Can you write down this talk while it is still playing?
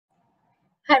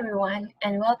Hi everyone,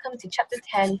 and welcome to Chapter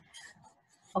 10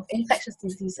 of Infectious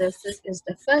Diseases. This is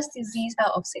the first disease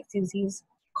out of 6 diseases,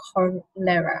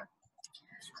 cholera.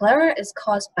 Cholera is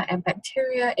caused by a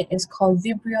bacteria. It is called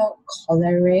Vibrio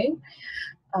cholerae.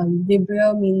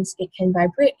 Vibrio means it can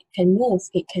vibrate, it can move,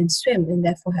 it can swim, and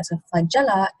therefore has a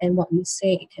flagella. And what we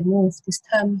say it can move, this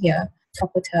term here,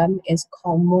 proper term, is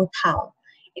called motile.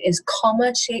 It is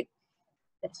comma shaped.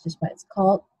 That's just what it's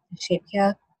called, the shape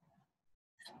here.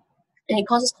 And it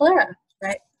causes cholera,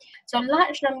 right? So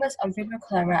large numbers of Vibrio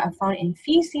cholera are found in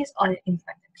feces on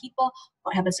infected people.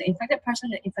 What happens to infected person?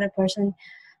 The infected person's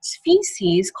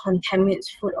feces contaminates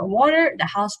food or water. The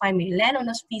housefly may land on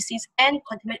those feces and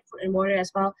contaminate food and water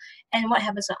as well. And what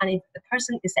happens to an uninfected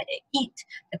person is that they eat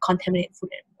the contaminated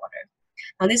food and water.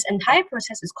 Now, this entire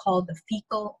process is called the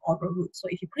fecal oral route. So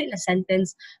if you put it in a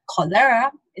sentence,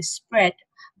 cholera is spread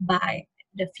by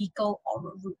the fecal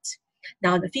oral route.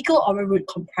 Now, the fecal oral route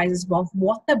comprises both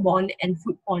waterborne and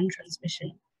foodborne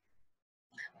transmission.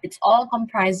 It's all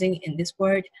comprising in this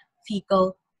word,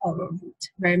 fecal oral route.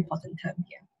 Very important term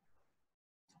here.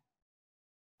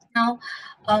 Now,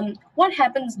 what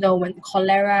happens though when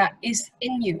cholera is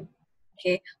in you?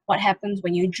 Okay, what happens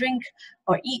when you drink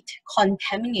or eat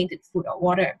contaminated food or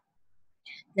water?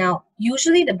 Now,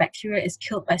 usually the bacteria is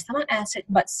killed by stomach acid,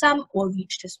 but some will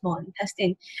reach the small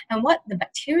intestine. And what the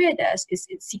bacteria does is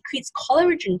it secretes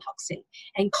collagen toxin.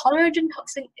 And collagen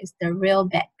toxin is the real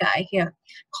bad guy here.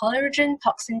 Collagen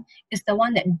toxin is the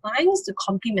one that binds the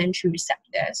complementary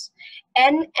receptors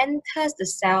and enters the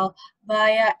cell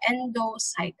via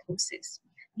endocytosis.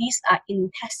 These are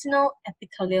intestinal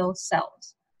epithelial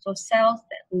cells, so cells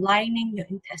that lining your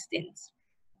intestines.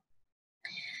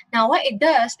 Now, what it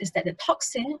does is that the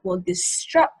toxin will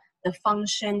disrupt the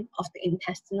function of the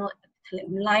intestinal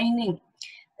epithelium lining.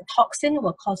 The toxin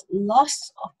will cause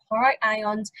loss of chloride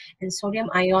ions and sodium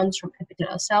ions from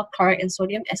epithelial cell, chloride and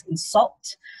sodium as in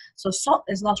salt. So salt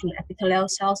is lost from the epithelial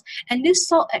cells, and this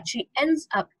salt actually ends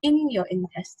up in your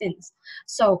intestines.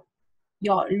 So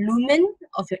your lumen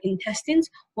of your intestines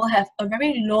will have a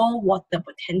very low water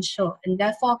potential, and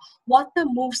therefore water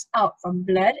moves out from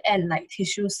blood and like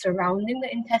tissues surrounding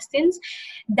the intestines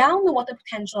down the water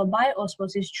potential by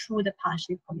osmosis through the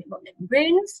partially permeable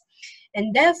membranes,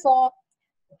 and therefore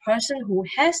the person who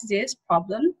has this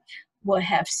problem will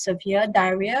have severe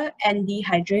diarrhea and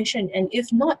dehydration, and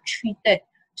if not treated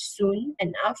soon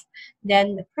enough,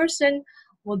 then the person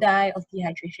will die of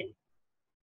dehydration.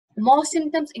 More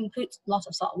symptoms include loss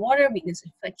of salt water, weakness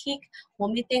and fatigue,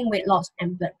 vomiting, weight loss,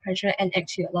 and blood pressure, and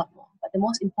actually a lot more. But the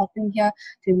most important here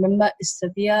to remember is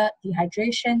severe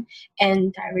dehydration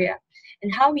and diarrhea.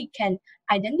 And how we can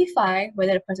identify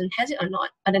whether the person has it or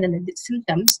not, other than the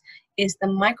symptoms, is the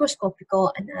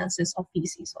microscopical analysis of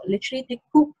feces. So literally take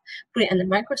poop, put it under the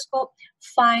microscope,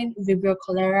 find Vibrio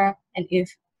cholera, and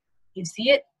if you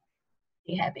see it,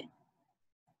 you have it.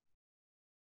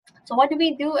 So what do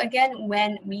we do again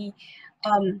when we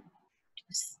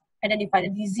identify the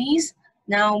disease?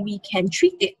 Now we can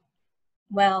treat it.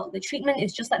 Well, the treatment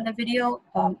is just like the video,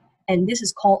 and this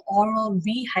is called oral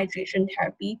rehydration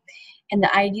therapy. And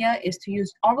the idea is to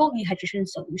use oral rehydration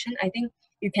solution. I think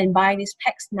you can buy these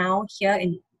packs now here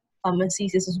in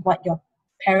pharmacies. This is what your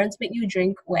parents make you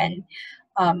drink when,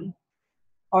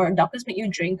 or doctors make you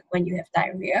drink when you have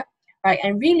diarrhea, right?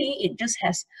 And really, it just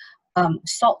has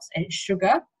salts and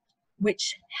sugar,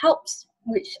 which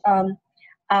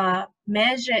are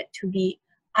measured to be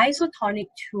isotonic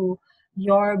to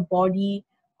your body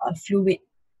fluid,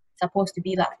 supposed to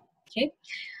be like, okay?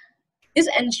 This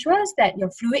ensures that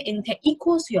your fluid intake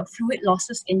equals to your fluid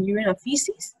losses in urine or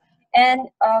feces. And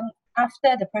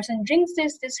after the person drinks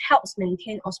this helps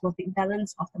maintain osmotic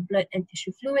balance of the blood and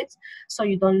tissue fluids, so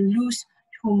you don't lose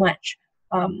too much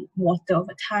water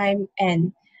over time,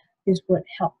 and this would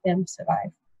help them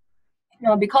survive.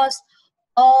 Now, because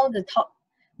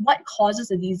what causes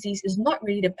the disease is not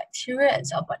really the bacteria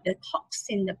itself, but the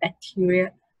toxin the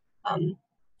bacteria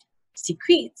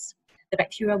secretes. The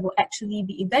bacteria will actually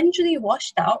be eventually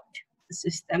washed out the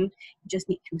system. You just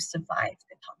need to survive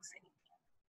the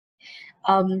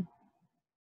toxin.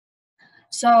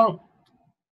 So,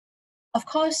 of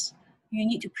course, you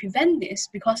need to prevent this,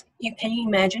 because you can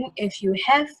imagine if you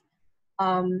have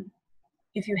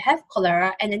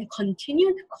cholera and then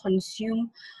continue to consume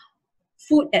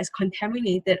food that's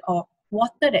contaminated or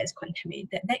water that is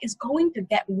contaminated, that is going to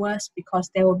get worse because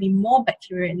there will be more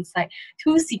bacteria inside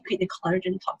to secrete the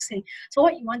collagen toxin. So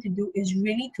what you want to do is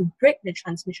really to break the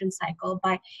transmission cycle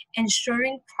by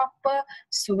ensuring proper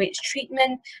sewage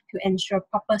treatment, to ensure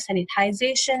proper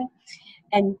sanitization,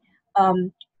 and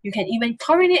you can even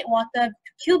chlorinate water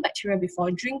to kill bacteria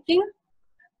before drinking.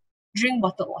 drink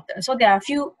bottled water. So there are a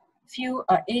few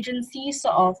agencies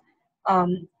sort of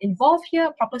involved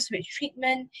here. Proper sewage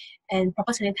treatment and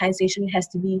proper sanitization has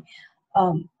to be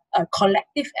a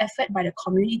collective effort by the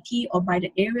community or by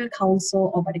the area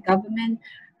council or by the government,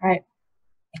 right?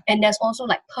 And there's also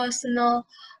like personal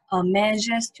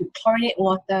measures to chlorinate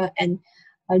water and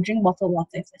drink bottled water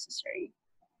if necessary.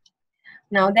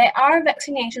 Now, there are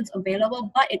vaccinations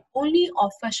available, but it only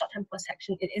offers short-term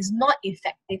protection. It is not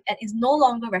effective and is no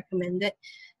longer recommended.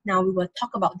 Now, we will talk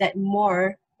about that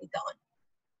more later on.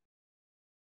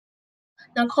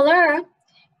 Now, cholera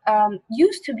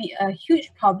used to be a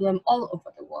huge problem all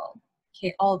over the world,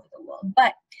 okay, all over the world.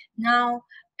 But now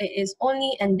it is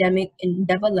only endemic in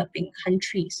developing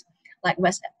countries like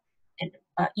West and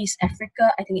East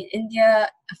Africa, I think in India,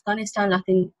 Afghanistan,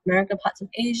 Latin America, parts of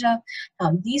Asia.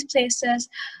 These places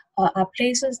are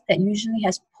places that usually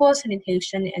has poor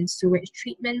sanitation and sewage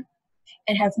treatment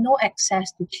and have no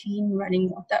access to clean running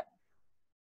water.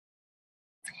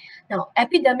 Now,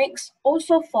 epidemics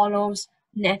also follows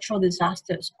natural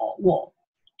disasters or war.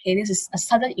 Okay, this is a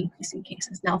sudden increase in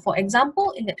cases. Now, for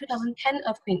example, in the 2010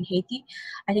 earthquake in Haiti,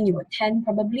 I think you were 10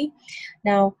 probably.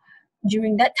 Now,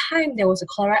 during that time, there was a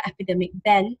cholera epidemic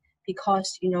then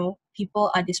because, you know,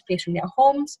 people are displaced from their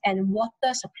homes and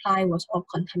water supply was all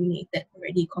contaminated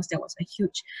already because there was a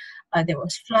huge, there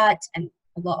was floods and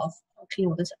a lot of clean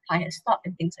water supply has stopped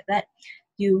and things like that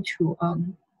due to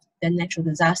the natural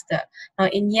disaster. Now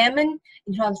in Yemen,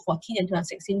 in 2014 and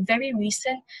 2016, very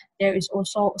recent, there is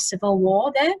also a civil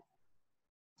war there.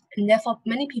 And therefore,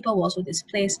 many people were also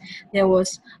displaced. There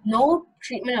was no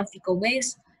treatment of fecal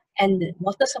waste and the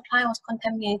water supply was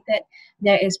contaminated.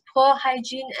 There is poor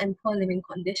hygiene and poor living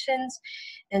conditions.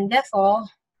 And therefore,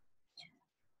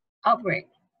 outbreak.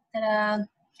 Ta-da!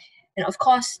 And of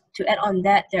course, to add on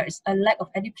that, there is a lack of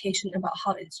education about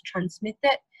how it's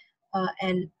transmitted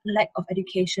and lack of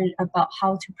education about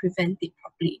how to prevent it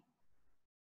properly.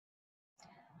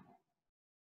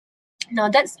 Now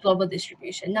that's global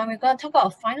distribution. Now we're going to talk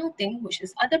about a final thing, which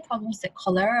is other problems that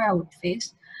cholera would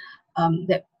face.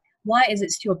 That why is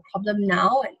it still a problem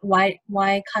now, and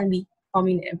why can't we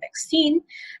formulate a vaccine?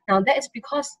 Now that is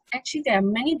because actually there are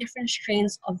many different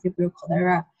strains of Vibrio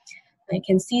cholera. You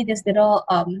can see this little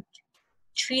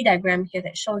tree diagram here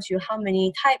that shows you how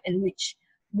many type and which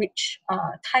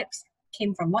types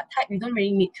came from what type. You don't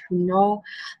really need to know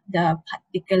the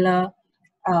particular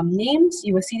names.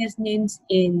 You will see these names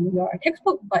in your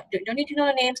textbook, but you don't need to know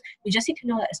the names. You just need to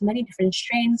know that there's many different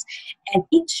strains, and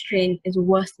each strain is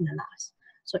worse than the last.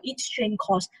 So each strain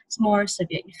causes more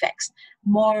severe effects,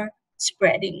 more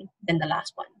spreading than the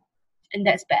last one, and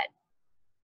that's bad.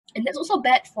 And that's also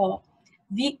bad for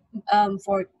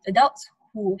adults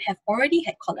who have already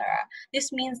had cholera.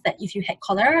 This means that if you had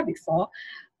cholera before,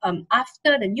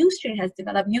 after the new strain has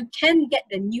developed, you can get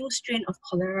the new strain of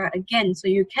cholera again, so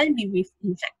you can be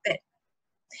reinfected.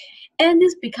 And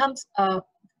this becomes a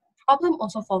problem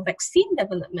also for vaccine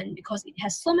development because it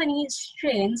has so many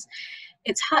strains.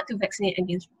 It's hard to vaccinate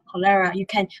against cholera. You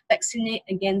can vaccinate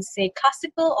against, say,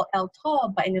 classical or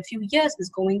L-Tor, but in a few years it's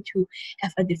going to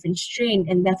have a different strain,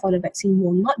 and therefore the vaccine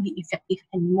will not be effective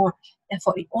anymore.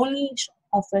 Therefore, it only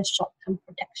offers short-term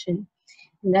protection,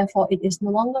 and therefore it is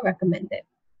no longer recommended.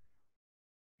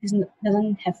 It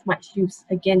doesn't have much use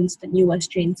against the newer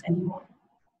strains anymore.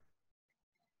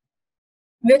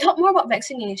 We'll talk more about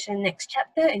vaccination next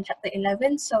chapter, in chapter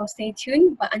 11, so stay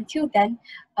tuned. But until then,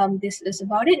 this is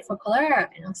about it for cholera,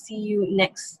 and I'll see you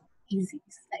next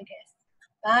disease, I guess.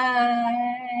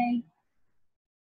 Bye!